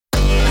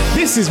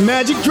This is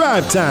Magic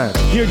Drive Time,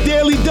 your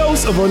daily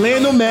dose of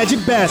Orlando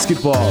Magic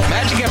basketball.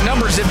 Magic have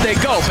numbers if they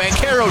go.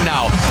 Banchero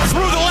now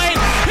through the lane.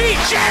 He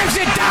jams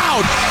it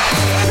down.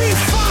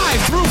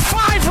 P5 through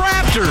 5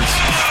 Raptors.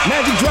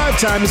 Magic Drive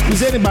Time is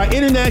presented by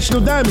International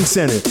Diamond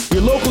Center,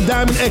 your local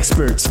diamond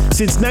experts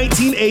since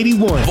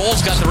 1981.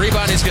 Bulls got the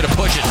rebound. He's going to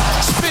push it.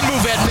 Spin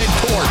move at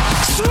midcourt.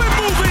 Swim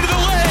move into the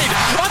lane.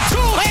 A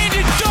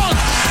two-handed dunk.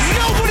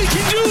 Nobody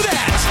can do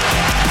that.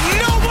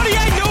 Nobody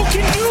I know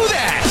can do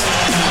that.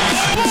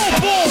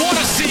 Bull, what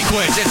a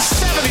sequence. It's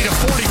 70 to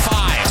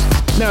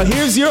 45. Now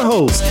here's your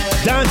host,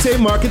 Dante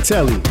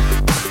Marchitelli.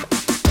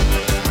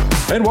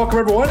 And welcome,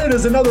 everyone. It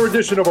is another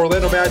edition of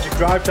Orlando Magic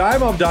Drive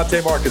Time. I'm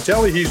Dante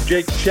Marchitelli. He's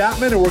Jake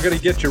Chapman, and we're going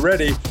to get you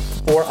ready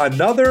for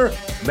another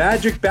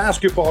Magic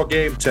basketball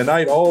game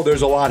tonight. Oh,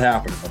 there's a lot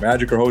happening. The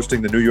Magic are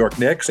hosting the New York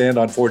Knicks, and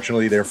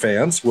unfortunately, their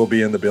fans will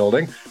be in the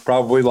building.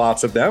 Probably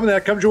lots of them. And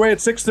that comes your way at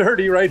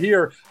 6:30 right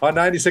here on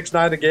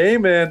 96.9 The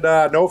Game. And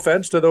no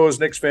offense to those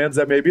Knicks fans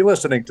that may be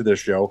listening to this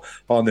show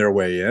on their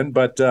way in,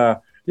 but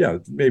yeah,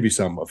 maybe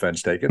some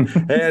offense taken.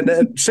 And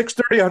at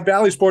 6:30 on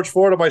Valley Sports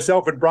Florida,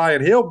 myself and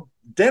Brian Hill.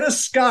 Dennis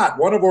Scott,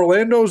 one of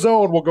Orlando's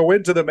own, will go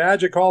into the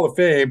Magic Hall of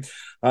Fame.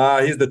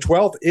 He's the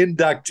 12th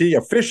inductee,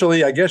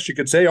 officially, I guess you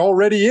could say,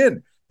 already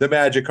in the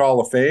Magic Hall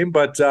of Fame,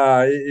 but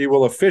he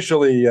will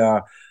officially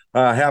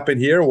happen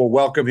here. We'll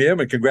welcome him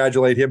and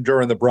congratulate him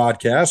during the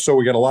broadcast. So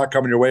we got a lot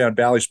coming your way on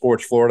Valley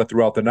Sports Florida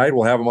throughout the night.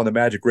 We'll have him on the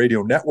Magic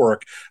Radio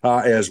Network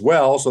as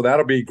well, so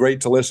that'll be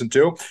great to listen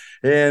to.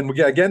 And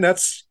again,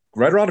 that's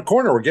right around the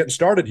corner. We're getting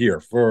started here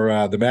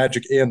for the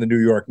Magic and the New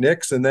York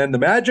Knicks. And then the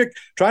Magic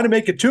trying to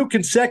make it 2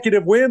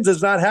 consecutive wins has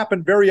not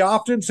happened very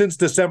often since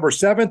December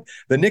 7th.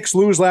 The Knicks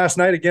lose last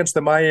night against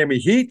the Miami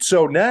Heat.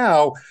 So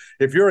now,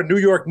 if you're a New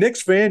York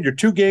Knicks fan, you're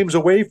 2 games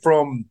away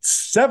from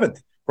 7th.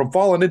 From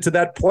falling into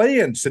that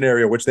play-in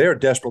scenario, which they are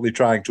desperately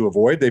trying to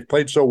avoid. They've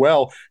played so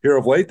well here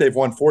of late. They've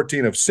won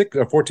 14 of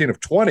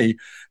 20,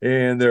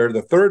 and they're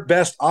the 3rd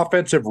best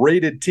offensive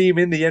rated team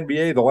in the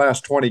NBA the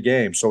last 20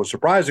 games. So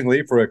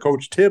surprisingly, for a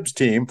Coach Tibbs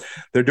team,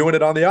 they're doing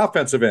it on the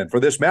offensive end. For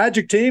this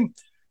Magic team,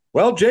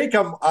 well, Jake,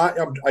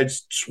 I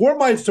swore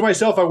to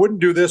myself I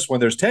wouldn't do this when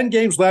there's 10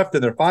 games left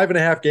and they're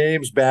 5.5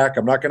 games back.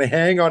 I'm not going to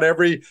hang on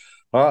every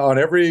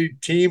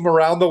team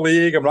around the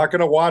league. I'm not going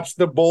to watch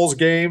the Bulls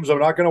games. I'm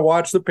not going to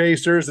watch the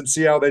Pacers and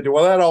see how they do.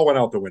 Well, that all went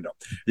out the window.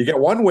 You get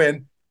 1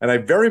 win, and I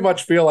very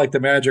much feel like the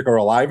Magic are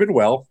alive and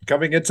well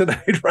coming in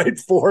tonight, right?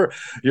 For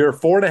your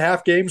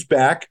 4.5 games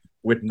back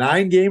with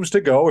 9 games to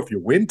go. If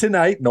you win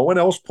tonight, no one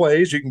else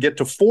plays. You can get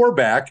to 4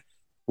 back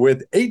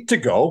with 8 to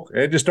go,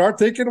 and you start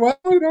thinking, well,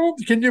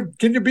 can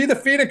you be the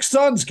Phoenix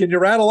Suns? Can you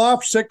rattle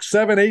off 6,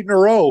 7, 8 in a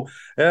row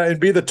and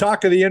be the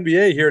talk of the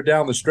NBA here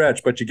down the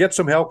stretch? But you get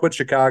some help with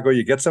Chicago,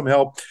 you get some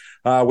help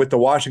with the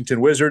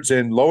Washington Wizards,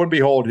 and lo and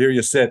behold, here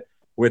you sit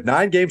with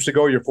 9 games to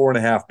go. You're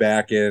 4.5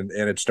 back, and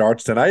it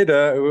starts tonight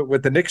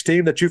with the Knicks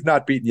team that you've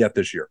not beaten yet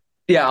this year.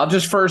 Yeah, I'll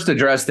just first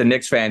address the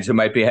Knicks fans who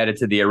might be headed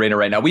to the arena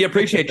right now. We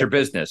appreciate your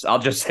business. I'll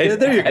just say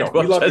there you go.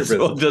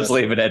 We'll just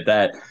leave it at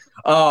that.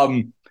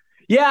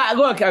 Yeah,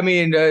 look, I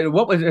mean,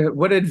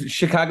 what did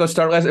Chicago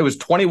start last? It was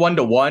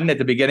 21-1 at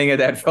the beginning of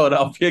that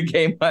Philadelphia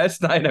game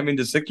last night. I mean,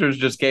 the Sixers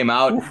just came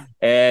out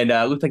and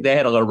looked like they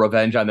had a little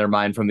revenge on their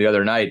mind from the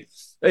other night.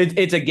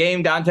 It's a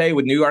game, Dante,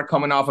 with New York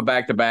coming off a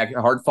back-to-back,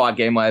 hard-fought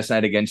game last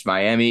night against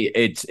Miami.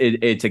 It's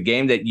a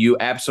game that you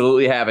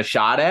absolutely have a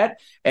shot at,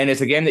 and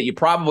it's a game that you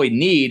probably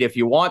need if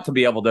you want to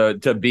be able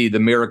to be the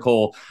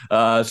miracle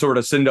sort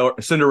of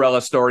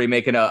Cinderella story,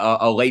 making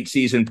a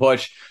late-season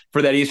push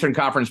for that Eastern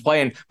Conference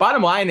play-in.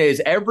 Bottom line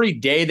is, every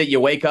day that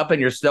you wake up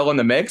and you're still in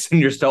the mix and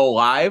you're still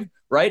alive,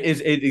 right?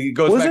 It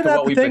goes back to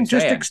what we've been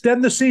saying. Just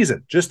extend the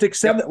season. Just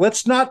extend it.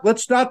 Let's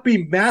not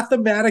be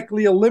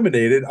mathematically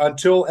eliminated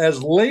until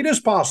as late as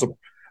possible.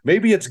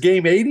 Maybe it's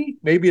game 80,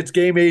 maybe it's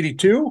game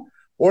 82,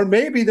 or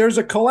maybe there's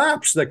a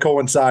collapse that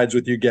coincides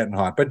with you getting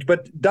hot.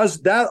 But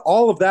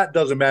all of that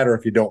doesn't matter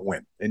if you don't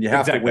win, and you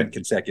have to win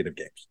consecutive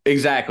games.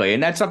 Exactly.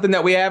 And that's something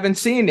that we haven't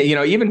seen.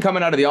 Even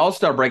coming out of the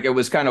All-Star break, it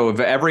was kind of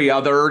every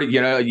other,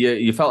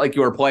 you felt like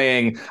you were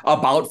playing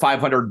about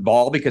 500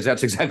 ball because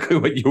that's exactly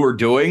what you were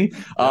doing.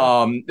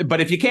 Yeah.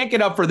 But if you can't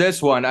get up for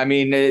this one, I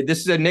mean, this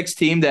is a Knicks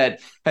team that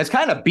has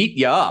kind of beat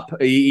you up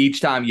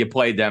each time you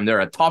played them. They're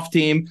a tough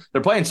team.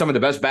 They're playing some of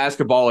the best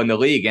basketball in the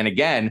league. And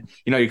again,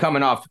 you're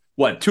coming off,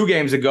 2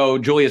 games ago,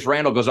 Julius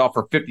Randle goes off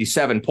for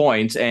 57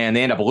 points, and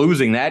they end up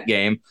losing that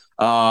game.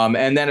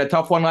 And then a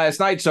tough one last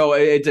night. So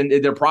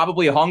they're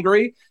probably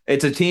hungry.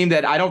 It's a team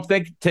that I don't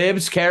think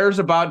Tibbs cares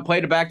about.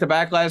 Played a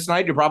back-to-back last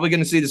night. You're probably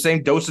going to see the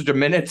same dosage of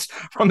minutes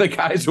from the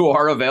guys who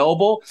are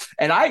available.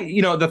 And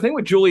the thing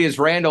with Julius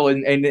Randle,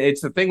 and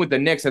it's the thing with the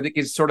Knicks, I think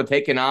he's sort of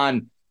taken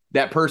on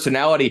that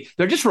personality.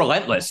 They're just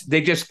relentless. They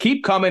just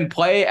keep coming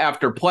play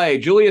after play.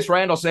 Julius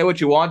Randle, say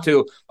what you want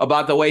to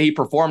about the way he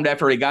performed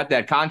after he got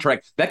that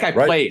contract. That guy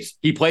plays.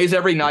 He plays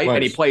every night,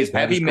 and he plays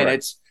heavy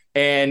minutes.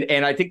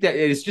 And I think that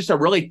it's just a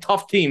really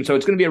tough team. So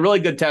it's going to be a really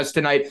good test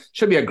tonight.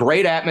 Should be a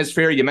great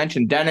atmosphere. You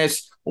mentioned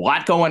Dennis. A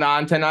lot going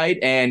on tonight,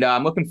 and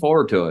I'm looking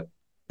forward to it.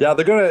 Yeah,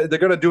 they're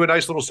gonna do a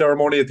nice little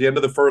ceremony at the end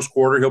of the first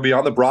quarter. He'll be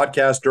on the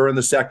broadcast during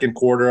the second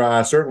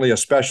quarter. Certainly a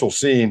special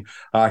scene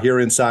here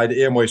inside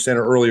Amway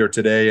Center earlier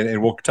today,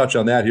 and we'll touch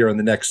on that here in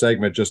the next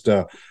segment. Just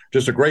a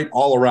great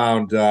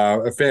all-around,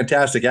 a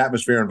fantastic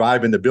atmosphere and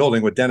vibe in the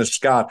building with Dennis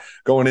Scott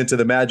going into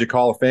the Magic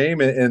Hall of Fame.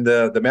 And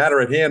the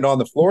matter at hand on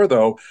the floor,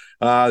 though,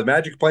 the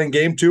Magic playing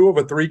game 2 of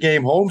a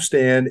 3-game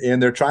homestand,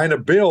 and they're trying to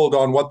build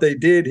on what they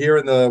did here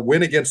in the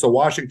win against the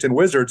Washington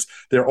Wizards.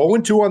 They're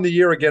 0-2 on the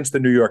year against the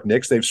New York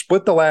Knicks. They've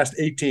split the last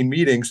 18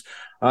 meetings.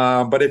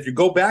 But if you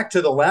go back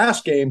to the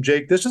last game,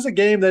 Jake, this is a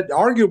game that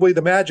arguably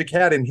the Magic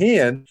had in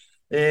hand.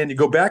 And you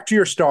go back to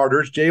your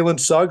starters. Jalen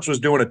Suggs was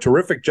doing a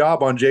terrific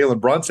job on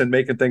Jalen Brunson,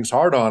 making things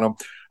hard on him.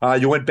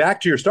 You went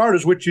back to your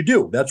starters, which you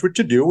do. That's what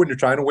you do when you're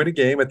trying to win a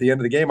game at the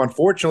end of the game.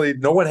 Unfortunately,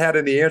 no one had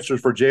any answers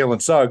for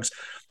Jalen Suggs,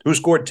 who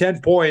scored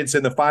 10 points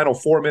in the final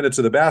 4 minutes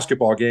of the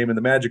basketball game, and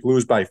the Magic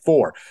lose by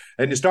 4.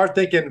 And you start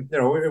thinking,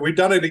 we've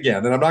done it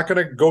again. And I'm not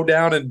going to go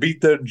down and beat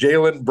the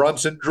Jalen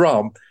Brunson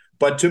drum.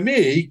 But to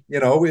me,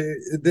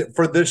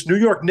 for this New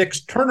York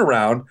Knicks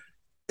turnaround,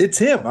 it's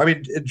him. I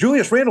mean,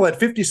 Julius Randle had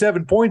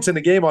 57 points in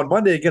the game on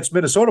Monday against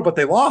Minnesota, but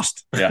they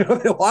lost. Yeah.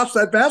 They lost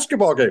that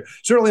basketball game.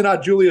 Certainly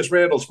not Julius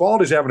Randle's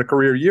fault. He's having a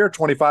career year,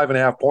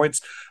 25.5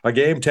 points a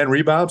game, 10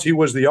 rebounds. He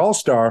was the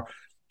all-star,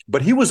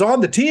 but he was on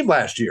the team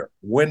last year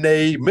when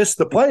they missed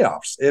the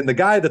playoffs. And the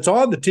guy that's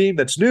on the team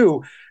that's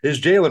new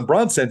is Jalen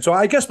Brunson. So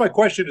I guess my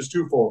question is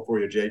twofold for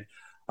you, Jake.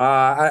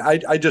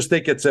 I just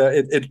think it's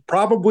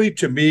probably,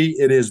 to me,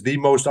 it is the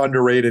most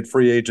underrated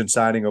free agent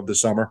signing of the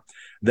summer.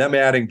 Them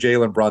adding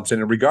Jalen Brunson,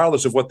 and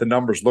regardless of what the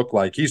numbers look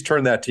like, he's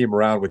turned that team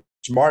around with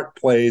smart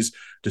plays,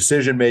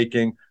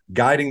 decision-making,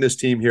 guiding this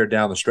team here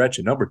down the stretch.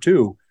 And number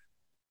two,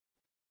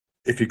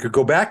 if you could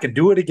go back and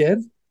do it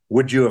again,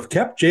 would you have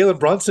kept Jalen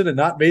Brunson and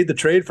not made the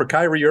trade for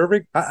Kyrie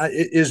Irving?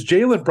 Is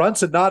Jalen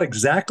Brunson not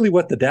exactly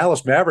what the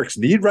Dallas Mavericks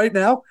need right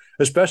now,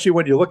 especially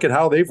when you look at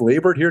how they've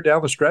labored here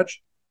down the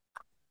stretch?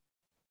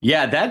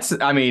 Yeah,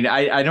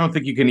 I don't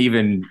think you can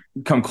even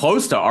come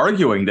close to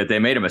arguing that they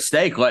made a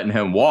mistake letting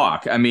him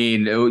walk. I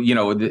mean,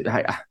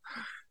 the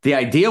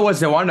idea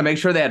was they wanted to make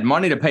sure they had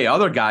money to pay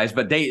other guys,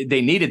 but they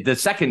needed the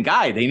second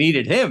guy. They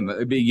needed him.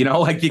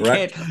 Correct.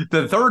 Can't,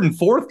 the third and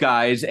fourth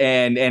guys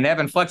and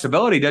having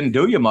flexibility doesn't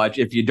do you much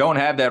if you don't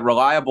have that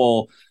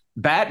reliable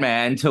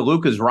Batman to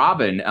Luka's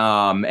Robin.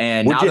 Well,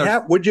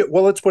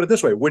 let's put it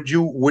this way. Would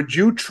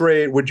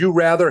you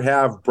rather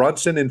have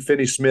Brunson and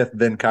Finney Smith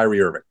than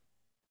Kyrie Irving?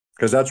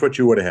 Because that's what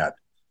you would have had.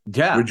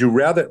 Yeah. Would you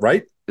rather,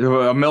 right?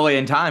 A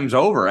million times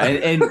over.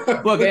 And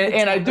look,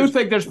 and I do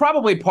think there's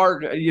probably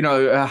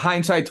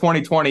hindsight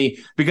 2020,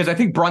 because I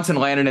think Brunson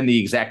landed in the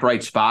exact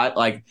right spot.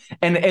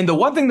 And the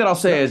one thing that I'll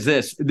say is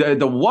this,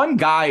 the one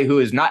guy who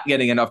is not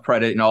getting enough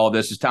credit in all of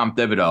this is Tom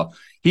Thibodeau.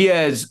 He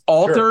has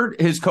altered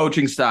his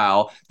coaching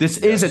style. This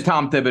is a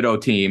Tom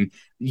Thibodeau team.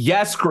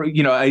 Yes,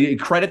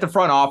 credit the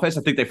front office.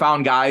 I think they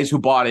found guys who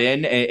bought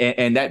in,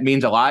 and that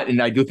means a lot.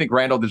 And I do think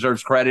Randle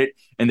deserves credit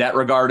in that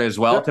regard as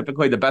well. Sure.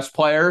 Typically, the best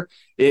player,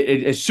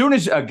 as soon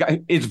as a guy,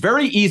 it's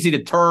very easy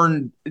to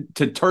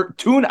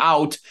tune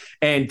out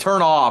and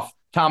turn off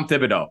Tom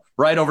Thibodeau,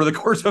 right, over the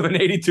course of an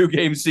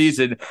 82-game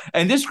season.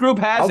 And this group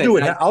hasn't.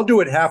 I'll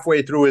do it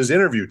halfway through his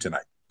interview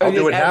tonight. I'll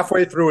do it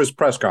halfway through his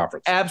press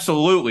conference.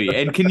 Absolutely.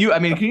 And can you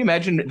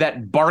imagine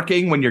that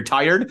barking when you're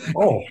tired?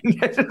 Oh,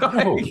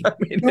 no.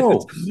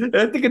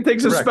 I think it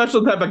takes a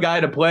special type of guy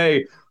to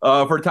play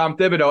for Tom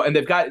Thibodeau. And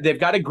they've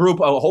got a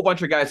group, a whole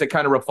bunch of guys that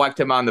kind of reflect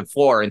him on the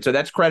floor. And so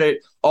that's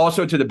credit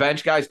also to the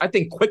bench guys. I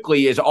think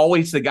Quickly is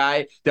always the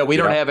guy that we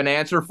don't have an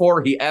answer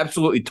for. He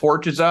absolutely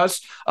torches us.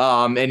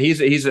 And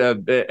he's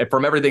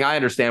from everything I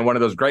understand, one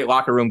of those great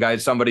locker room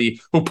guys, somebody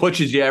who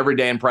pushes you every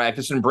day in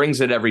practice and brings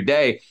it every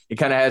day. He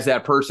kind of has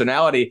that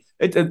personality.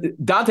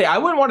 Dante, I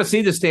wouldn't want to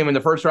see this team in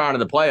the first round of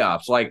the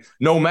playoffs. Like,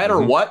 no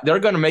matter what, they're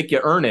going to make you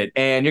earn it.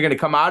 And you're going to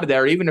come out of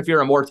there, even if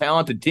you're a more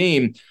talented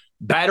team,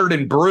 battered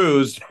and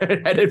bruised,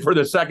 headed for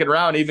the second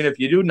round, even if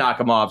you do knock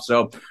them off.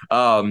 So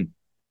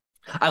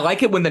I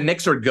like it when the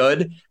Knicks are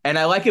good, and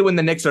I like it when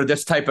the Knicks are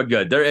this type of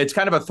good. It's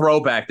kind of a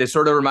throwback. They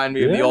sort of remind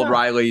me of the old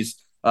Riley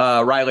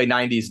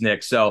 90s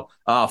Knicks. So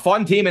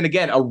fun team. And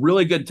again, a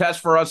really good test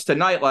for us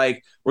tonight.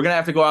 Like, we're going to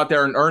have to go out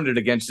there and earn it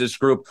against this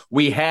group.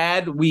 We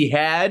had,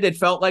 it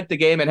felt like the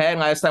game it had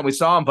last time we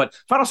saw them, but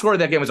final score of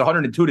that game was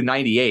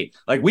 102-98.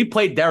 Like, we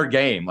played their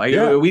game. Like,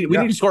 we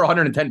need to score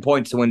 110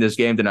 points to win this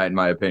game tonight, in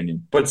my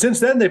opinion. But since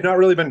then, they've not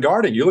really been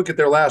guarding. You look at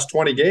their last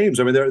 20 games.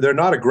 I mean, they're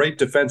not a great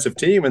defensive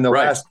team. In the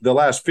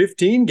last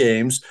 15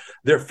 games,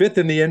 they're fifth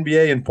in the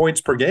NBA in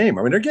points per game.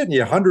 I mean, they're getting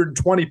you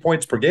 120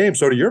 points per game.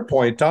 So to your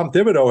point, Tom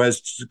Thibodeau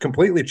has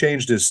completely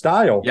changed his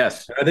style.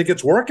 Yes. And I think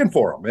it's working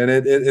for him.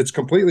 And it's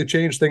completely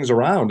changed things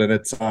around. And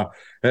it's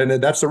and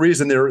that's the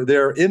reason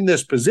they're in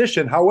this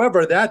position.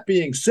 However, that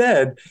being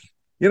said,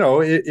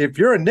 if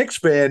you're a Knicks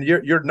fan,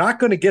 you're not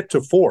going to get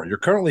to 4. You're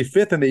currently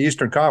 5th in the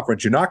Eastern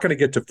Conference. You're not going to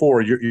get to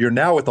 4. You're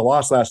now, with the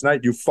loss last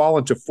night, you've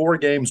fallen to 4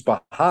 games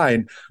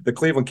behind the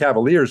Cleveland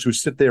Cavaliers, who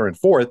sit there in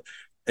 4th.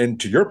 And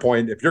to your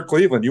point, if you're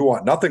Cleveland, you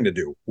want nothing to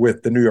do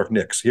with the New York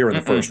Knicks here in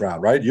the first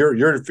round, right?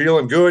 You're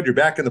feeling good. You're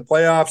back in the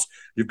playoffs.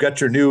 You've got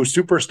your new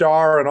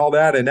superstar and all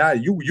that. And now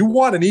you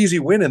want an easy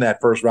win in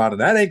that first round,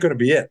 and that ain't going to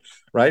be it,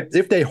 right?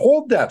 If they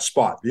hold that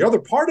spot, the other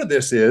part of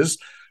this is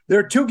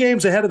they're 2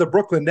 games ahead of the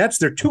Brooklyn Nets.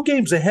 They're 2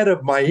 games ahead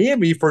of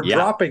Miami for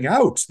dropping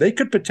out. They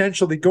could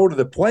potentially go to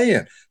the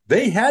play-in.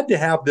 They had to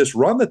have this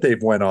run that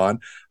they've went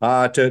on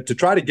to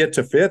try to get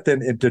to 5th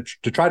and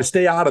to try to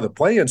stay out of the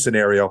play-in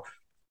scenario.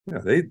 You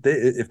know, they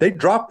if they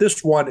drop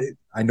this one,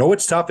 I know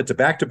it's tough. It's a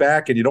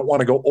back-to-back, and you don't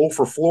want to go 0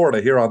 for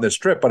Florida here on this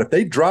trip. But if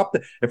they drop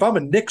if I'm a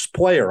Knicks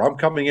player, I'm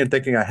coming in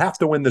thinking I have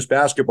to win this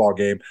basketball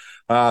game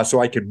so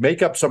I can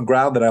make up some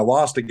ground that I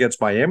lost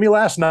against Miami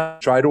last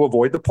night, try to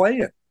avoid the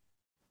play-in.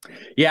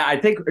 Yeah, I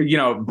think,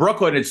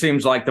 Brooklyn, it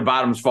seems like the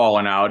bottom's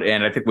fallen out,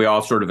 and I think we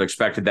all sort of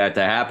expected that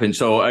to happen.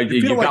 So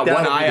you've got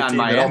one eye on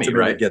Miami,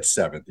 right? Gets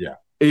 7th, yeah.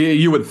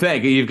 You would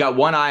think you've got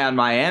one eye on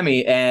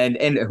Miami,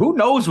 and who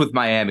knows with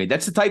Miami?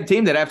 That's the type of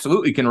team that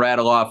absolutely can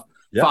rattle off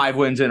 5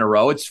 wins in a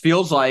row. It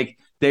feels like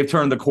they've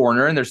turned the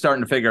corner and they're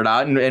starting to figure it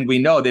out. And we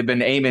know they've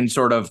been aiming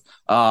sort of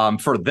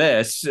for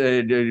this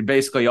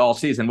basically all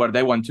season. What,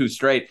 they won 2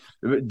 straight.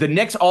 The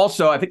Knicks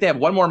also, I think they have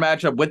one more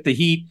matchup with the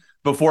Heat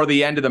before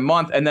the end of the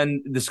month, and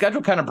then the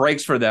schedule kind of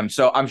breaks for them.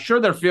 So I'm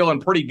sure they're feeling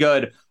pretty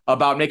good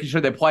about making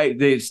sure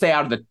they stay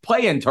out of the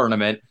play-in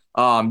tournament.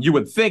 You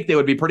would think they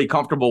would be pretty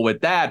comfortable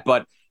with that,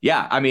 but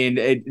yeah, I mean,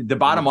 the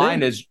bottom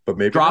line is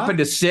dropping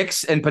to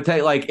 6 and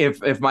like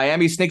if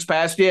Miami sneaks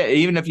past you,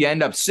 even if you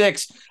end up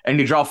 6 and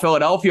you draw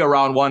Philadelphia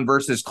round 1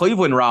 versus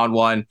Cleveland round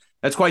 1,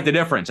 that's quite the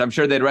difference. I'm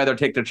sure they'd rather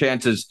take their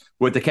chances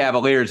with the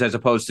Cavaliers as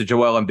opposed to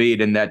Joel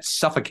Embiid and that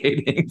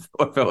suffocating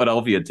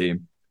Philadelphia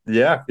team.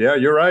 Yeah,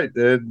 you're right.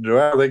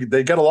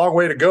 They got a long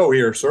way to go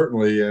here,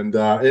 certainly.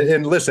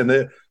 And listen,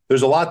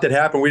 there's a lot that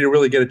happened. We didn't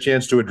really get a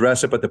chance to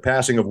address it, but the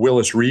passing of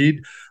Willis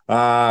Reed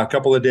a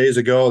couple of days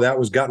ago, that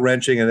was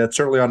gut-wrenching, and that's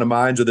certainly on the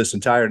minds of this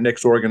entire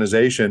Knicks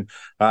organization.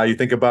 You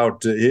think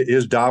about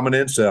his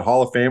dominance,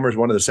 Hall of Famer,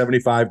 one of the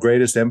 75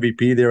 greatest,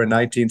 MVP there in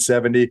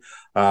 1970,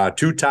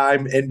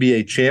 2-time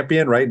NBA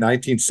champion, right,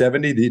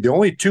 1970. The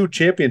only 2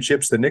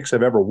 championships the Knicks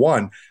have ever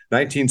won,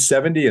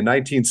 1970 and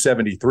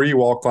 1973.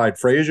 Walt Clyde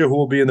Frazier, who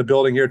will be in the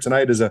building here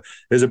tonight, is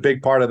a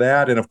big part of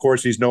that. And, of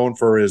course, he's known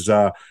for his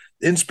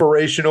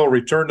inspirational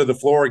return to the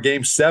floor,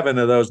 Game 7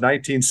 of those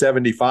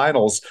 1970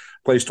 finals,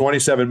 plays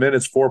 27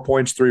 minutes, 4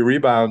 points, 3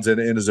 rebounds, and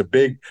is a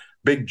big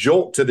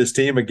jolt to this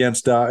team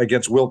against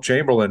Wilt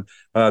Chamberlain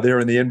there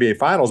in the NBA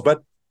Finals.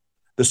 But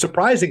the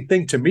surprising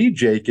thing to me,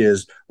 Jake,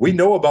 is we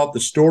know about the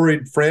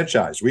storied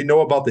franchise. We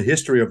know about the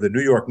history of the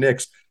New York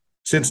Knicks.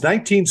 Since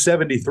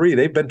 1973,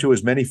 they've been to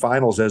as many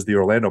finals as the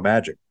Orlando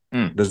Magic.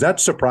 Does that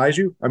surprise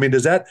you? I mean,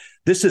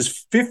 this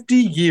is 50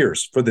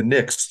 years for the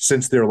Knicks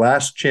since their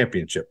last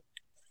championship.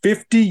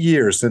 50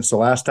 years since the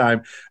last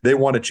time they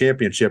won a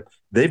championship.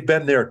 They've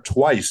been there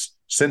twice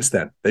since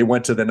then. They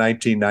went to the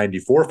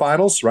 1994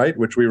 finals, right,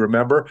 which we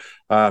remember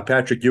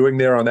Patrick Ewing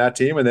there on that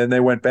team, and then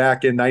they went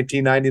back in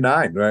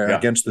 1999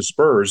 against the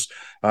Spurs.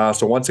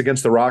 So once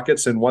against the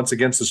Rockets and once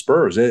against the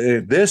Spurs.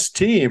 This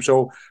team,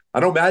 so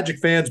I know Magic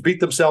fans beat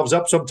themselves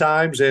up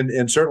sometimes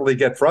and certainly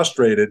get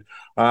frustrated,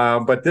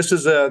 but this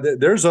is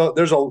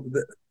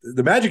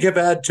the Magic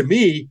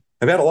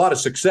have had a lot of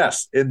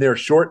success in their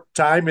short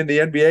time in the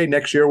NBA.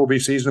 Next year will be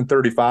season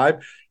 35.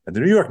 And the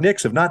New York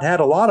Knicks have not had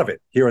a lot of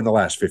it here in the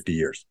last 50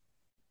 years.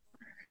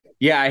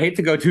 Yeah, I hate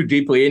to go too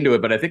deeply into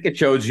it, but I think it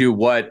shows you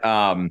what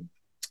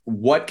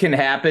can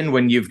happen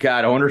when you've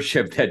got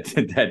ownership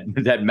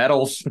that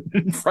meddles,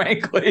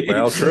 frankly.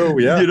 Well,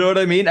 true, yeah. You know what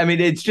I mean? I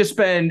mean, it's just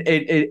been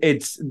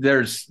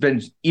there's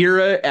been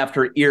era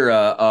after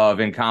era of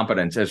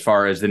incompetence as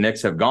far as the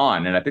Knicks have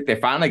gone, and I think they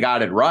finally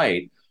got it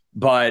right.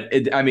 But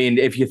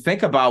if you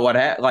think about what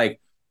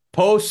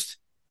post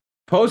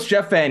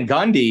Jeff Van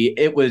Gundy,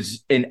 it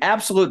was an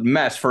absolute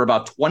mess for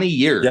about 20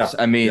 years.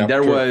 Yeah,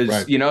 there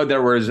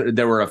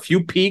were a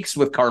few peaks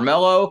with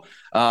Carmelo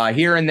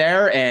here and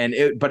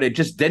there, but it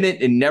just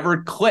didn't. It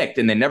never clicked,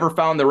 and they never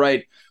found the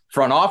right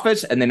front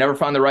office, and they never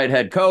found the right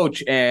head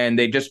coach, and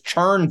they just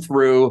churned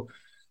through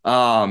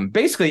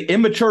basically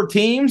immature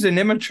teams and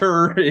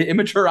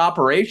immature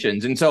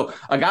operations. And so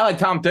a guy like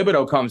Tom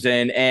Thibodeau comes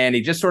in and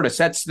he just sort of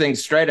sets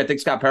things straight. I think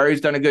Scott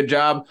Perry's done a good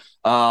job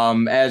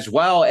as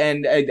well.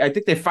 And I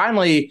think they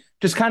finally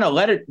just kind of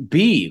let it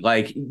be.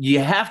 Like, you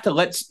have to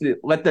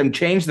let them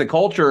change the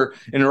culture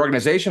in an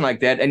organization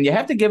like that, and you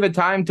have to give it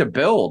time to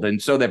build. And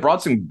so they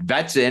brought some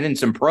vets in and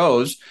some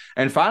pros,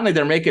 and finally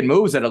they're making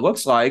moves that it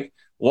looks like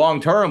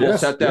long-term will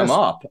set them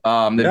up. They've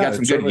got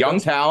some good young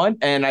talent.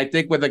 And I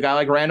think with a guy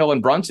like Randle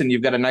and Brunson,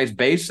 you've got a nice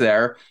base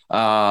there.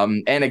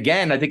 And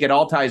again, I think it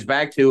all ties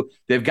back to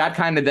they've got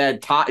kind of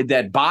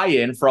that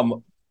buy-in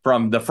from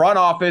the front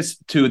office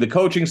to the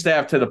coaching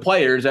staff to the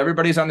players.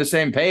 Everybody's on the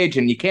same page,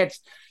 and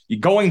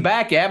going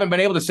back, you haven't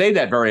been able to say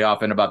that very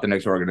often about the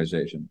Knicks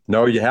organization.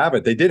 No, you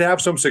haven't. They did have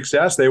some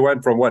success. They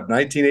went from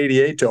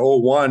 1988 to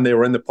 01. They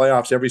were in the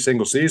playoffs every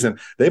single season.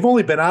 They've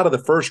only been out of the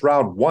first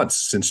round once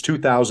since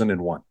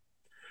 2001.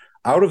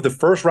 out of the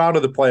first round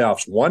of the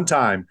playoffs one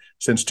time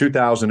since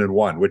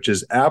 2001, which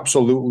is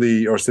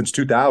absolutely, or since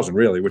 2000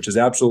 really, which is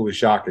absolutely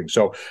shocking.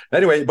 So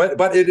anyway,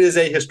 but it is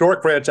a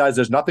historic franchise.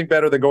 There's nothing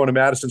better than going to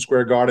Madison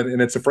Square Garden,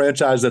 and it's a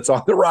franchise that's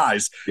on the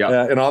rise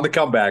and on the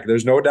comeback.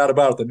 There's no doubt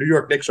about it. The New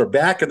York Knicks are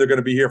back, and they're going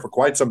to be here for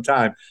quite some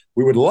time.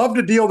 We would love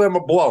to deal them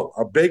a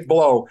big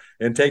blow,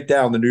 and take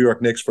down the New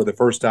York Knicks for the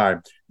first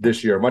time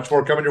this year. Much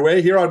more coming your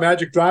way here on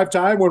Magic Drive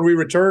Time when we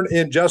return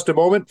in just a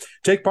moment.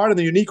 Take part in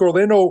the unique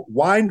Orlando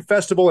Wine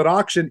Festival and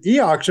Auction,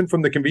 e-auction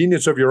from the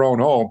convenience of your own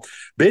home.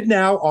 Bid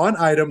now on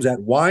items at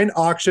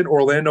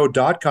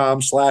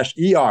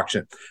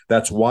wineauctionorlando.com/e-auction.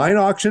 That's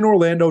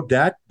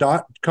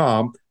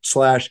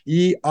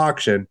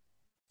wineauctionorlando.com/e-auction.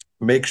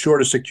 Make sure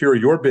to secure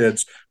your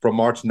bids from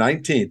March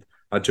 19th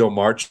until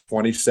March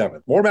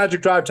 27th. More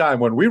Magic Drive Time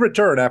when we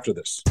return after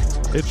this.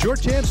 It's your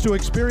chance to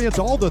experience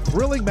all the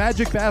thrilling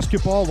Magic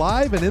basketball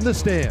live and in the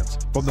stands.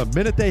 From the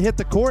minute they hit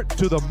the court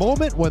to the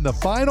moment when the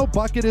final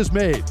bucket is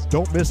made.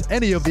 Don't miss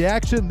any of the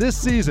action this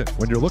season.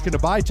 When you're looking to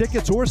buy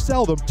tickets or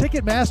sell them,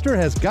 Ticketmaster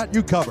has got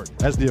you covered.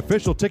 As the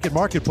official ticket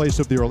marketplace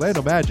of the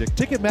Orlando Magic,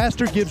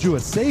 Ticketmaster gives you a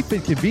safe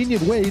and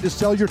convenient way to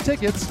sell your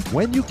tickets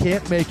when you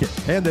can't make it.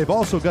 And they've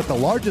also got the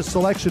largest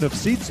selection of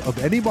seats of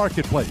any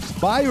marketplace.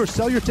 Buy or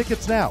sell your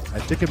tickets now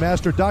at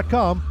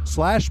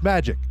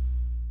Ticketmaster.com/magic.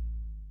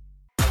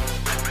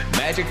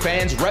 Magic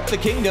fans rep the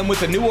kingdom with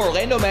the new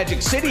Orlando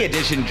Magic City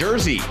Edition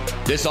jersey.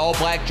 This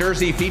all-black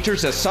jersey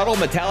features a subtle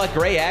metallic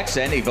gray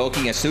accent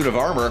evoking a suit of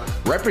armor,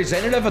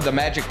 representative of the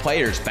Magic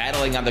players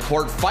battling on the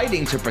court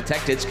fighting to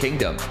protect its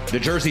kingdom. The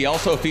jersey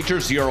also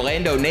features the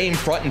Orlando name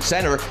front and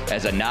center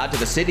as a nod to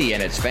the city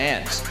and its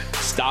fans.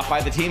 Stop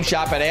by the team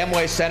shop at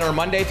Amway Center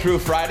Monday through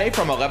Friday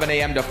from 11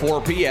 a.m. to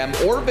 4 p.m.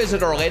 or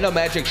visit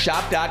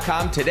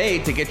OrlandoMagicShop.com today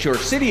to get your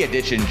City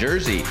Edition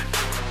jersey.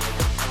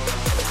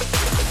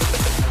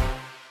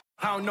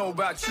 I don't know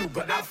about you,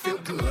 but I feel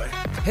good.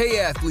 Hey,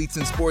 athletes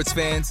and sports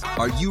fans,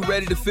 are you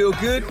ready to feel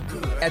good?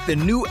 At the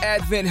new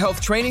Advent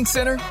Health Training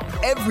Center,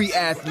 every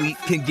athlete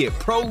can get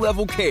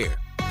pro-level care.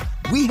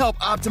 We help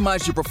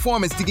optimize your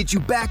performance to get you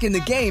back in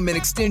the game and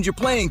extend your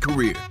playing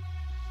career.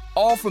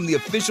 All from the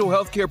official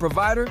healthcare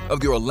provider of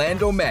the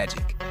Orlando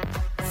Magic.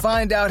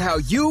 Find out how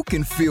you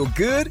can feel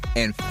good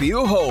and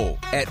feel whole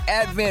at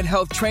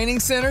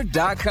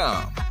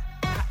AdventHealthTrainingCenter.com.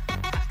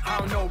 I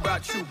don't know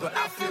about you, but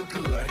I feel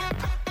good.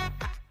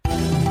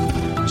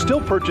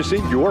 Still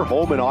purchasing your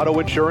home and auto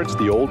insurance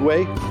the old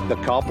way, the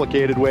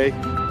complicated way?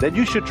 Then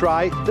you should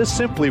try the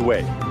Simply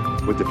way.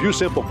 With a few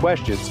simple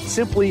questions,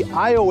 Simply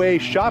IOA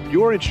shop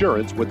your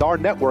insurance with our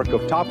network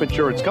of top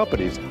insurance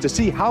companies to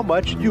see how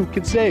much you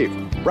can save.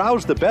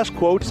 Browse the best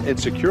quotes and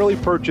securely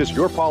purchase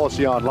your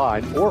policy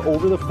online or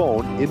over the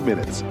phone in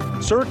minutes.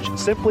 Search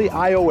Simply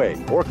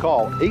IOA or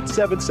call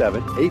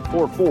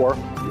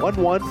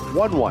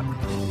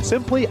 877-844-1111.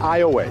 Simply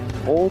IOA,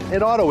 home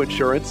and auto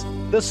insurance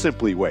the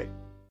Simply way.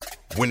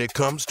 When it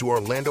comes to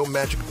Orlando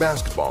Magic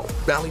basketball,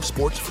 Bally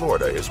Sports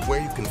Florida is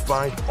where you can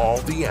find all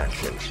the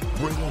action,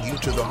 bringing you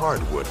to the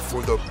hardwood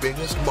for the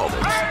biggest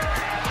moments.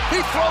 He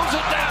throws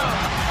it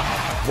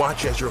down.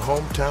 Watch as your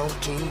hometown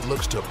team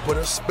looks to put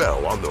a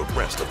spell on the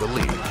rest of the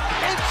league.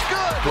 It's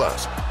good.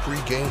 Plus,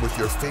 pre-game with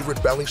your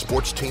favorite Bally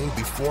Sports team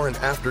before and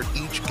after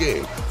each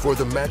game for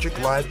the Magic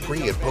Live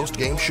pre- and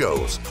post-game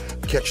shows.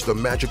 Catch the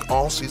Magic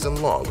all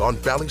season long on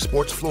Bally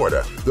Sports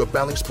Florida, the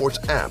Bally Sports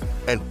app,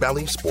 and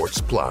Bally Sports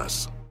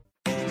Plus.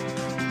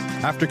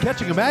 After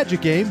catching a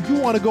Magic game, you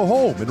want to go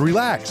home and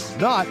relax,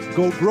 not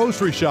go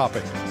grocery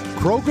shopping.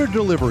 Kroger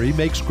Delivery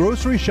makes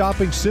grocery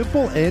shopping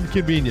simple and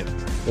convenient.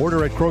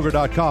 Order at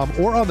Kroger.com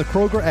or on the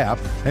Kroger app,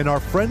 and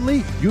our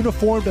friendly,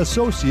 uniformed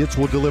associates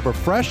will deliver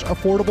fresh,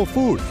 affordable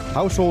food,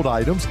 household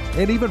items,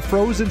 and even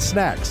frozen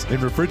snacks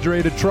in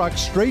refrigerated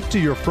trucks straight to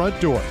your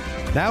front door.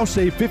 Now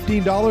save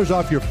 $15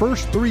 off your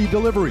first 3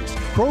 deliveries.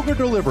 Kroger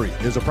Delivery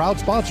is a proud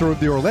sponsor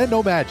of the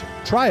Orlando Magic.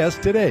 Try us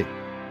today.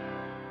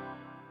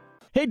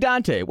 Hey,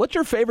 Dante, what's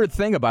your favorite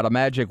thing about a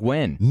Magic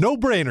win? No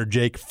brainer,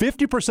 Jake.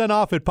 50%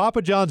 off at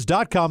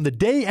papajohns.com the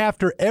day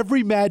after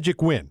every Magic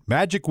win.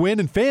 Magic win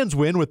and fans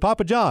win with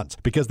Papa John's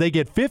because they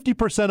get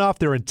 50% off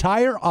their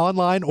entire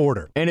online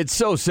order. And it's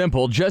so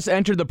simple. Just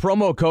enter the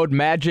promo code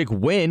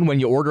MAGICWIN when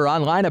you order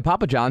online at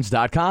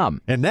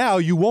papajohns.com. And now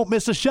you won't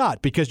miss a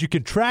shot because you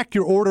can track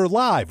your order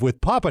live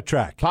with Papa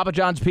Track. Papa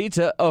John's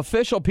Pizza,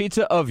 official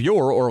pizza of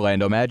your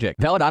Orlando Magic.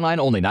 Valid online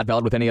only. Not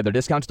valid with any other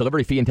discounts.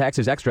 Delivery fee and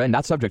taxes extra and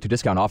not subject to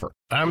discount offer.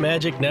 Our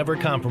Magic never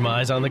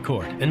compromise on the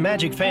court, and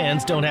Magic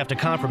fans don't have to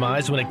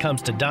compromise when it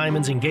comes to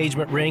diamonds,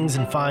 engagement rings,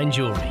 and fine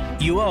jewelry.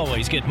 You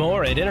always get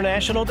more at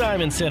International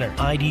Diamond Center.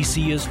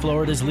 IDC is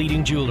Florida's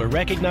leading jeweler,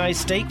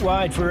 recognized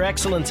statewide for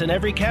excellence in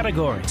every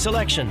category,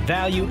 selection,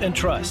 value, and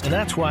trust. And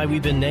that's why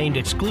we've been named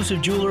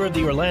exclusive jeweler of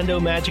the Orlando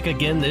Magic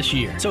again this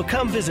year. So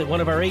come visit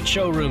one of our 8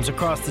 showrooms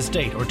across the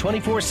state or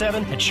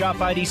 24/7 at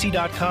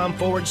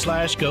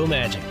shopidc.com/go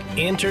magic.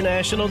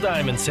 International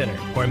Diamond Center,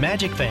 where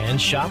Magic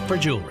fans shop for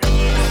jewelry.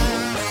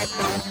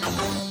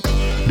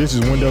 This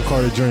is Wendell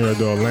Carter Jr. of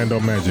the Orlando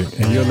Magic,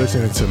 and you're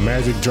listening to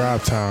Magic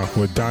Drive Time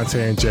with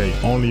Dante and Jake,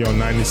 only on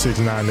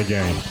 96.9 The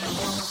Game.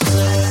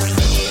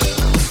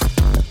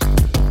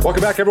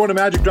 Welcome back, everyone, to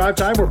Magic Drive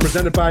Time. We're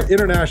presented by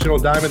International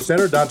Diamond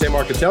Center. Dante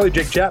Marcatelli,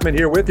 Jake Chapman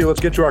here with you. Let's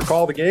get to our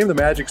call of the game. The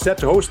Magic set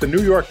to host the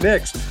New York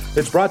Knicks.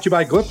 It's brought to you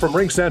by Glip from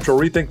Ring Central.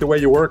 Rethink the way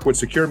you work with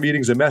secure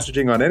meetings and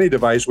messaging on any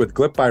device with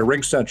Glip by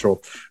Ring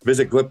Central.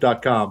 Visit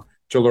glip.com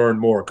to learn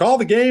more. Call of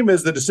the game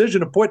is the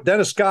decision to put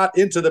Dennis Scott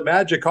into the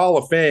Magic Hall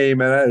of Fame,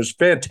 and that is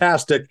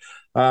fantastic.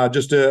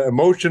 Just an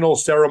emotional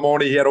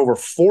ceremony. He had over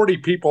 40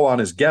 people on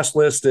his guest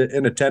list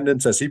in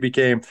attendance as he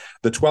became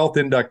the 12th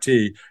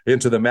inductee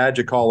into the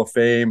Magic Hall of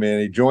Fame. And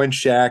he joins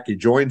Shaq, he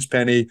joins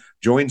Penny,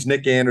 joins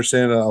Nick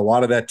Anderson, a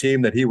lot of that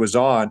team that he was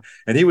on.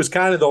 And he was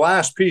kind of the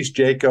last piece,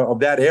 Jake,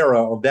 of that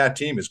era of that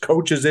team. His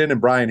coach is in,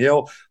 and Brian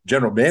Hill,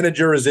 general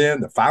manager is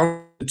in, the founder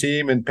of the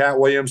team, and Pat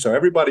Williams. So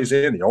everybody's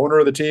in, the owner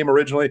of the team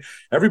originally.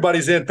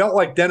 Everybody's in. Felt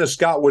like Dennis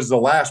Scott was the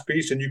last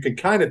piece, and you can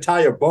kind of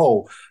tie a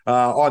bow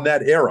on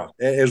that era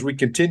as we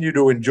continue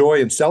to enjoy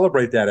and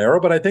celebrate that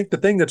era. But I think the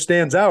thing that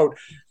stands out,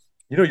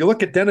 you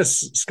look at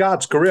Dennis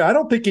Scott's career, I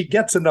don't think he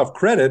gets enough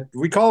credit.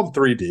 We call him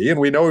 3D, and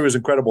we know he was an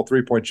incredible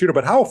three-point shooter,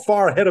 but how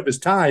far ahead of his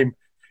time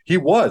he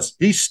was.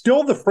 He's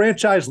still the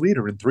franchise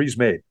leader in threes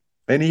made,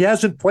 and he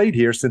hasn't played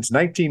here since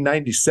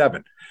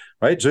 1997,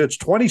 right? So it's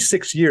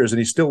 26 years, and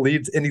he still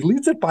leads, and he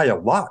leads it by a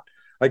lot,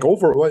 like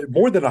over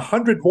more than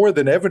 100 more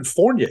than Evan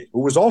Fournier, who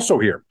was also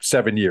here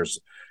 7 years.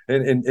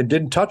 And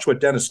didn't touch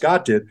what Dennis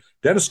Scott did.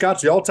 Dennis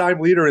Scott's the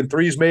all-time leader in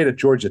threes made at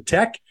Georgia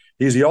Tech.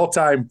 He's the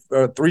all-time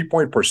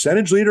three-point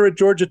percentage leader at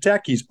Georgia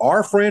Tech. He's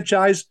our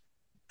franchise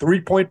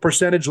three-point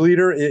percentage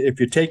leader if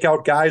you take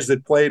out guys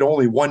that played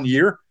only 1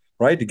 year,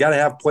 right? You got to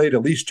have played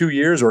at least 2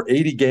 years or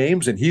 80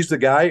 games, and he's the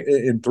guy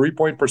in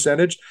three-point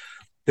percentage.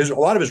 A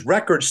lot of his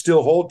records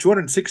still hold,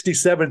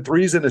 267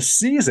 threes in a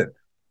season.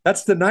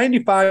 That's the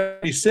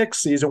 95-96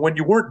 season when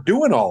you weren't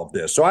doing all of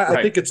this. So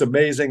I think it's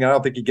amazing. I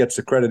don't think he gets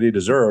the credit he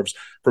deserves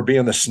for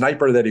being the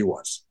sniper that he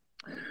was.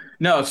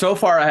 No, so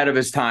far ahead of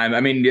his time.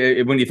 I mean,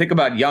 when you think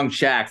about young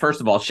Shaq,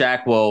 first of all,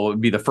 Shaq will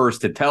be the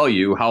first to tell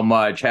you how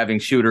much having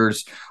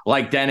shooters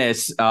like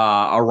Dennis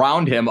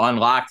around him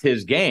unlocked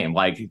his game,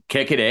 like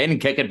kick it in,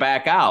 kick it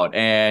back out.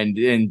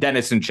 And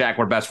Dennis and Shaq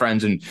were best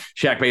friends, and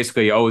Shaq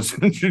basically owes,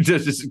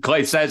 just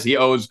Clay says he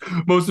owes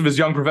most of his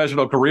young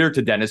professional career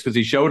to Dennis because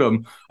he showed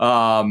him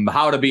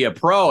how to be a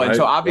pro. And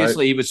so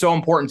obviously he was so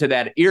important to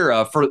that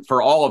era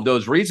for all of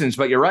those reasons.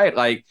 But you're right,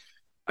 like,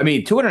 I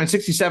mean,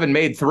 267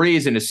 made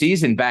threes in a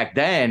season back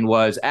then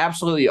was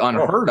absolutely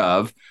unheard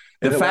of.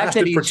 The fact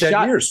that he for 10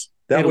 shot, years.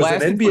 That was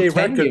an NBA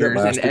record.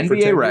 An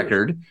NBA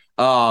record.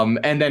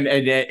 And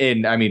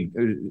then I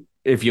mean,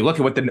 if you look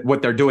at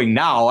what they're doing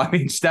now, I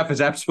mean, Steph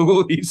is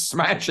absolutely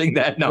smashing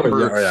that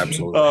number.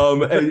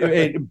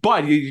 Absolutely.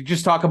 But you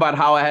just talk about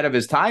how ahead of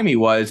his time he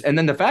was, and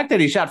then the fact that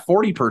he shot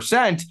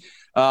 40%.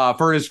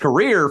 For his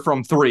career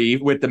from three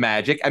with the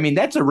Magic. I mean,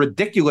 that's a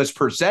ridiculous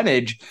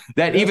percentage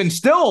that even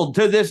still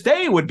to this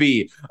day would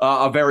be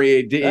a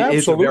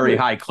very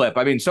high clip.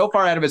 I mean, so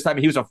far out of his time,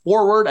 he was a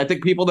forward. I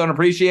think people don't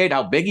appreciate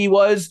how big he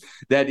was,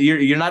 that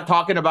you're not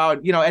talking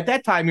about, at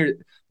that time,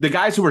 the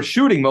guys who were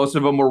shooting, most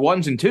of them were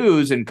ones and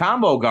twos and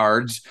combo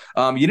guards.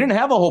 You didn't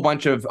have a whole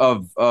bunch of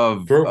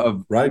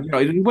right.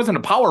 He wasn't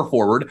a power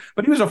forward,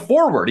 but he was a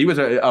forward. He was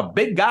a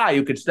big guy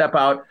who could step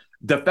out,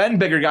 defend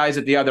bigger guys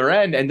at the other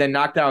end, and then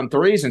knock down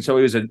threes. And so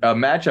he was a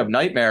matchup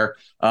nightmare.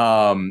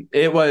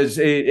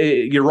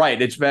 You're right.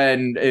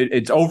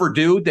 It's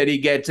overdue that he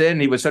gets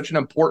in. He was such an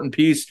important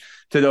piece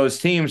to those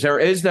teams. There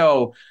is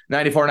no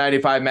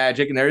 94-95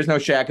 Magic, and there is no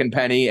Shaq and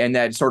Penny and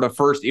that sort of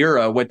first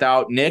era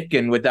without Nick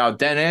and without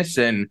Dennis.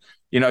 And,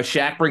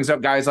 Shaq brings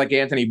up guys like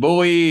Anthony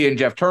Bowie and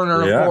Jeff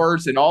Turner, of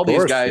course, and all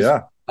these guys.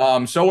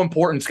 Yeah. So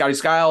important, Scotty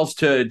Skiles,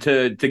 to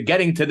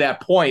getting to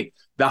that point.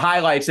 The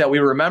highlights that we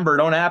remember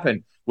don't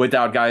happen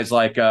without guys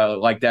like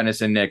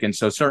Dennis and Nick. And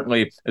so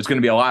certainly it's going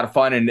to be a lot of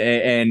fun.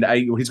 And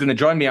he's going to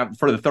join me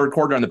for the third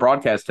quarter on the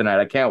broadcast tonight.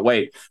 I can't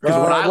wait. Because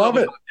what I love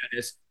about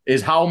Dennis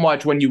is how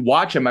much when you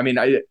watch him, I mean,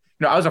 I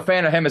was a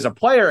fan of him as a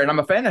player, and I'm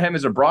a fan of him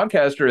as a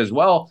broadcaster as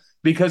well,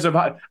 because of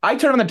how I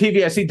turn on the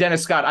TV, I see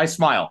Dennis Scott, I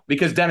smile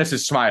because Dennis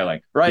is smiling,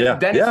 right? Yeah.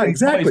 Dennis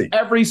exactly.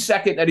 Every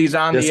second that he's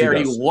on the air,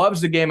 he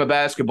loves the game of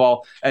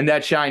basketball, and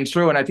that shines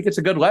through. And I think it's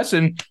a good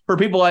lesson for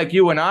people like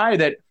you and I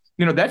that,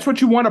 that's what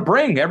you want to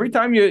bring. Every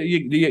time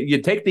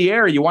you take the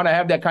air, you want to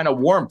have that kind of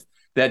warmth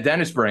that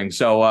Dennis brings.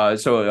 So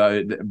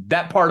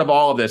that part of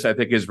all of this, I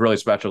think, is really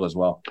special as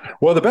well.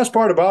 Well, the best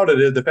part about it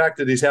is the fact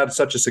that he's had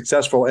such a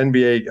successful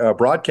NBA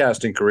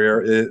broadcasting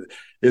career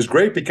is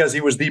great, because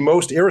he was the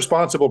most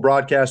irresponsible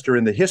broadcaster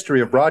in the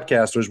history of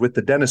broadcasters with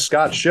the Dennis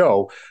Scott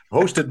Show,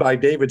 hosted by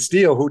David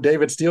Steele, who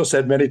David Steele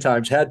said many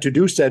times had to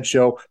do said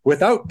show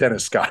without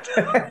Dennis Scott.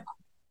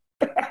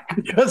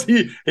 because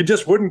he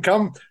just wouldn't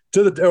come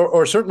to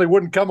or certainly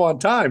wouldn't come on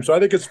time. So I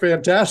think it's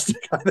fantastic.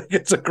 I think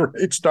it's a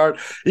great start.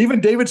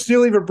 Even David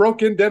Steele even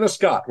broke in Dennis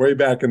Scott way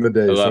back in the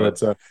day.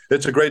 So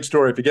it's a great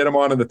story. If you get him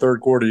on in the third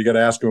quarter, you got to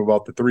ask him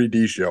about the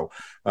 3D show.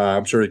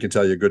 I'm sure he can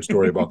tell you a good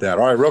story about that.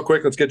 All right, real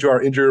quick, let's get to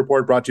our injury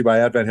report brought to you by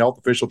Advent Health,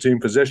 official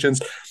team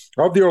physicians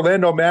of the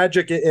Orlando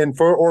Magic. And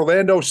for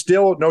Orlando,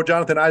 still no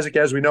Jonathan Isaac,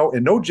 as we know,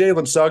 and no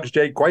Jalen Suggs,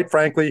 Jake. Quite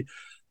frankly,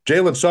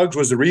 Jalen Suggs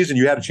was the reason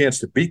you had a chance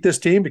to beat this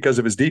team because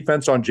of his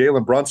defense on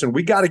Jalen Brunson.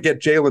 We got to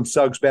get Jalen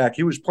Suggs back.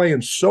 He was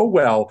playing so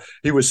well.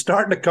 He was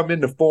starting to come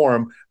into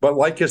form, but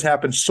like has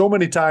happened so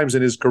many times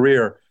in his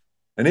career,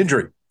 an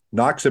injury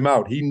knocks him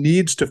out. He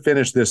needs to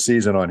finish this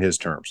season on his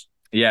terms.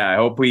 Yeah, I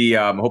hope we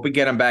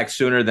get him back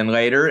sooner than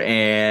later.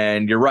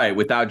 And you're right,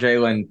 without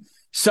Jalen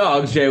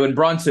Suggs, Jalen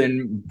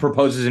Brunson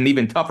proposes an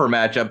even tougher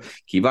matchup.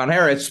 Kevon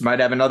Harris might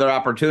have another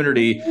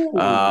opportunity.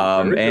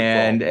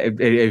 And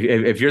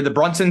if you're the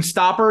Brunson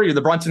stopper, you're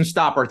the Brunson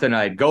stopper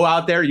tonight. Go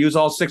out there, use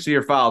all 6 of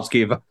your fouls,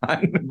 Kevon.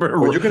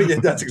 Well, you're going to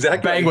get that's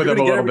exactly bang with them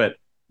a little bit.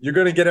 You're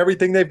going to get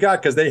everything they've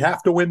got because they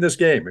have to win this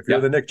game. If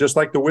you're the Knicks, just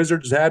like the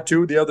Wizards had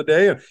to the other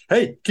day. And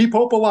hey, keep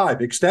hope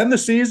alive. Extend the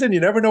season. You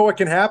never know what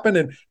can happen,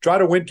 and try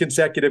to win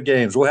consecutive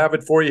games. We'll have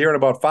it for you here in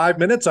about 5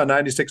 minutes on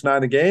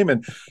 96.9 The Game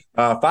and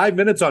 5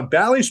 minutes on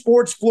Bally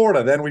Sports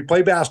Florida. Then we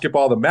play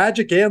basketball, the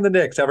Magic and the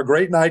Knicks. Have a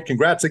great night.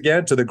 Congrats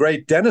again to the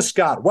great Dennis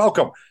Scott.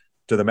 Welcome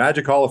to the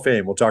Magic Hall of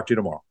Fame. We'll talk to you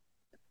tomorrow.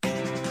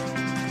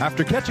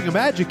 After catching a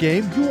Magic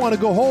game, you want to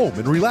go home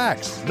and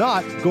relax,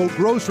 not go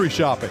grocery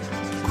shopping.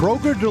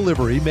 Kroger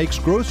Delivery makes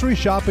grocery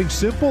shopping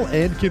simple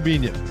and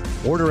convenient.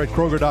 Order at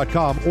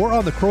Kroger.com or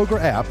on the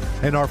Kroger app,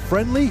 and our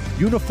friendly,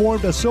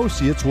 uniformed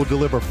associates will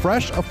deliver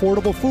fresh,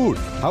 affordable food,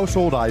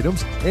 household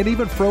items, and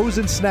even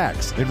frozen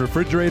snacks in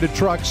refrigerated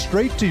trucks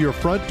straight to your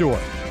front door.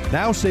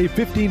 Now save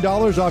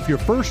 $15 off your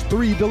first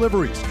 3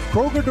 deliveries.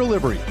 Kroger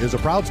Delivery is a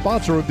proud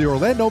sponsor of the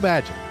Orlando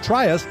Magic.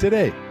 Try us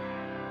today.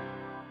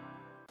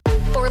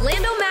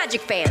 Orlando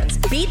Magic fans,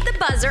 beat the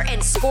buzzer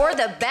and score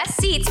the best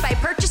seats by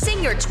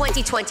purchasing your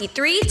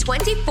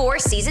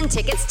 2023-24 season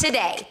tickets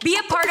today. Be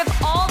a part of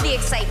all the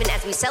excitement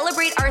as we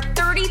celebrate our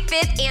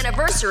 35th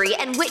anniversary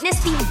and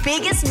witness the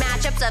biggest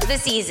matchups of the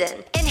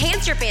season.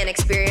 Enhance your fan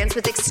experience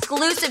with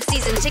exclusive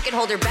season ticket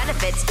holder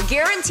benefits,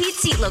 guaranteed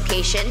seat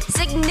location,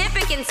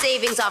 significant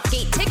savings off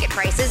gate ticket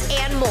prices,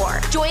 and more.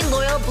 Join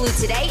Loyal Blue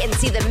today and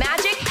see the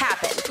magic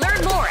happen.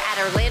 Learn more at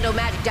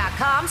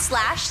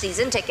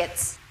orlandomagic.com/season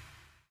tickets.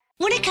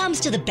 When it comes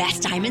to the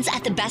best diamonds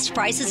at the best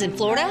prices in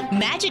Florida,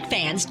 Magic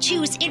fans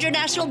choose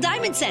International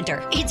Diamond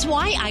Center. It's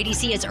why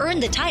IDC has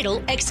earned the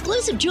title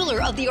exclusive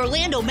jeweler of the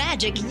Orlando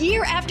Magic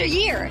year after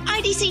year.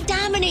 IDC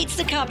dominates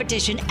the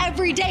competition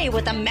every day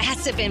with a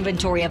massive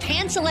inventory of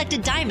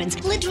hand-selected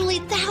diamonds, literally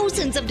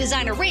thousands of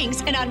designer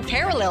rings, an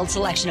unparalleled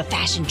selection of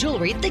fashion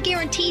jewelry, the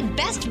guaranteed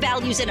best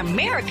values in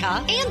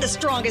America, and the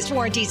strongest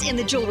warranties in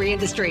the jewelry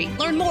industry.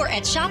 Learn more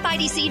at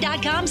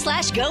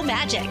shopidc.com/go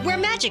magic, where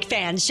Magic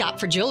fans shop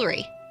for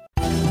jewelry.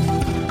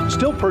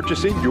 Still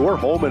purchasing your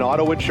home and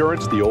auto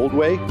insurance the old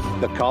way,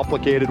 the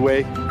complicated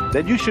way?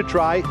 Then you should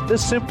try the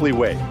Simply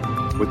way.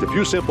 With a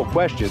few simple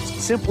questions,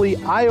 Simply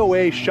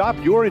IOA shop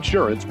your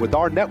insurance with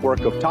our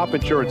network of top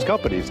insurance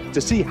companies to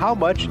see how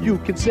much you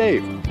can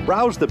save.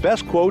 Browse the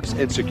best quotes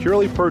and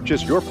securely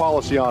purchase your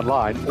policy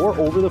online or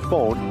over the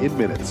phone in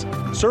minutes.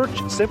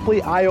 Search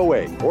Simply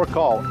IOA or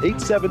call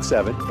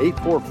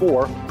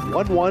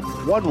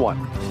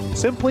 877-844-1111.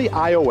 Simply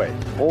IOA,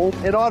 home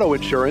and auto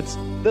insurance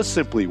the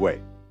Simply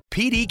way.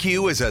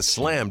 PDQ is a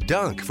slam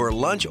dunk for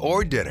lunch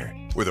or dinner.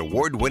 With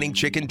award-winning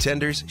chicken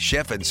tenders,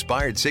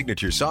 chef-inspired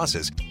signature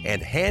sauces,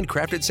 and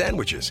handcrafted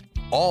sandwiches,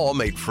 all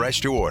made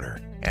fresh to order.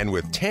 And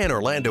with 10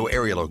 Orlando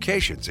area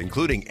locations,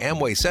 including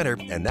Amway Center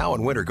and now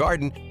in Winter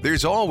Garden,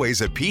 there's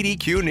always a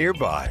PDQ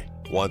nearby.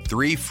 Want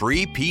 3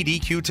 free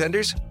PDQ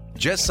tenders?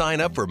 Just sign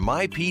up for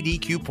My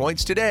PDQ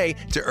Points today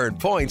to earn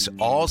points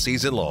all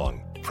season long.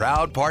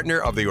 Proud partner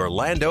of the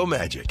Orlando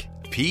Magic.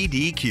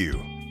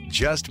 PDQ,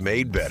 just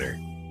made better.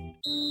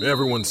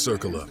 Everyone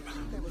circle up.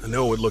 I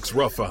know it looks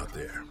rough out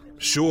there.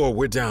 Sure,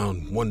 we're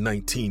down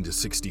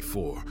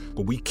 119-64,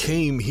 but we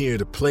came here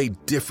to play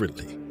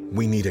differently.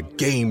 We need a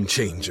game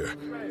changer.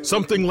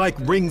 Something like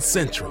Ring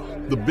Central,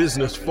 the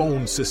business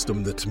phone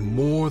system that's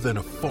more than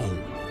a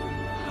phone.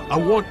 I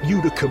want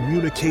you to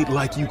communicate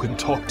like you can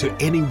talk to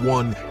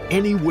anyone,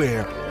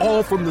 anywhere,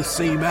 all from the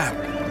same app.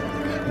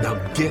 Now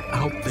get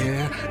out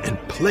there and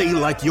play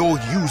like you're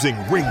using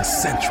Ring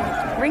Central.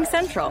 Ring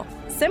Central.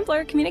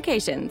 Simpler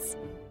communications.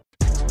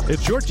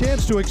 It's your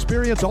chance to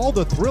experience all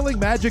the thrilling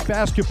Magic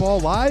basketball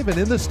live and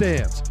in the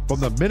stands.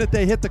 From the minute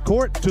they hit the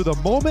court to the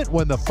moment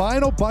when the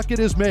final bucket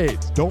is made.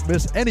 Don't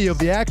miss any of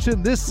the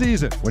action this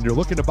season. When you're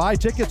looking to buy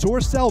tickets or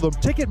sell them,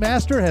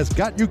 Ticketmaster has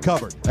got you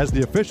covered. As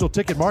the official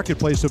ticket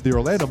marketplace of the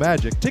Orlando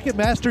Magic,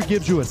 Ticketmaster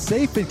gives you a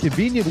safe and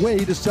convenient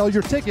way to sell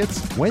your tickets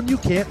when you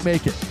can't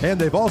make it.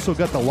 And they've also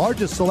got the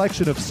largest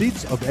selection of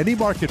seats of any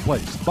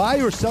marketplace.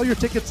 Buy or sell your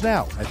tickets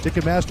now at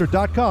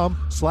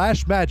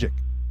Ticketmaster.com/magic.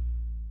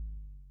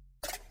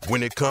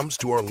 When it comes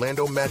to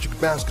Orlando Magic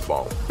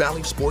basketball,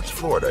 Bally Sports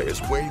Florida is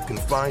where you can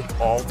find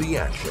all the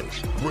action,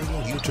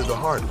 bringing you to the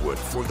hardwood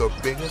for the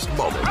biggest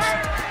moments.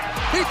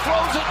 He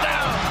throws it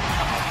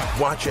down.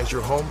 Watch as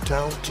your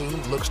hometown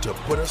team looks to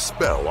put a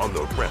spell on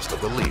the rest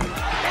of the league.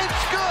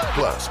 It's good.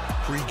 Plus,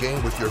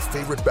 pre-game with your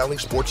favorite Bally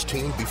Sports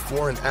team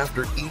before and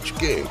after each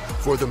game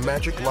for the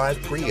Magic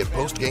Live pre- and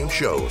post-game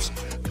shows.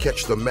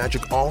 Catch the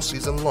Magic all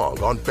season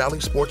long on Bally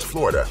Sports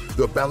Florida,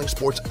 the Bally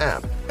Sports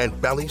app, and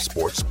Bally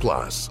Sports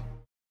Plus.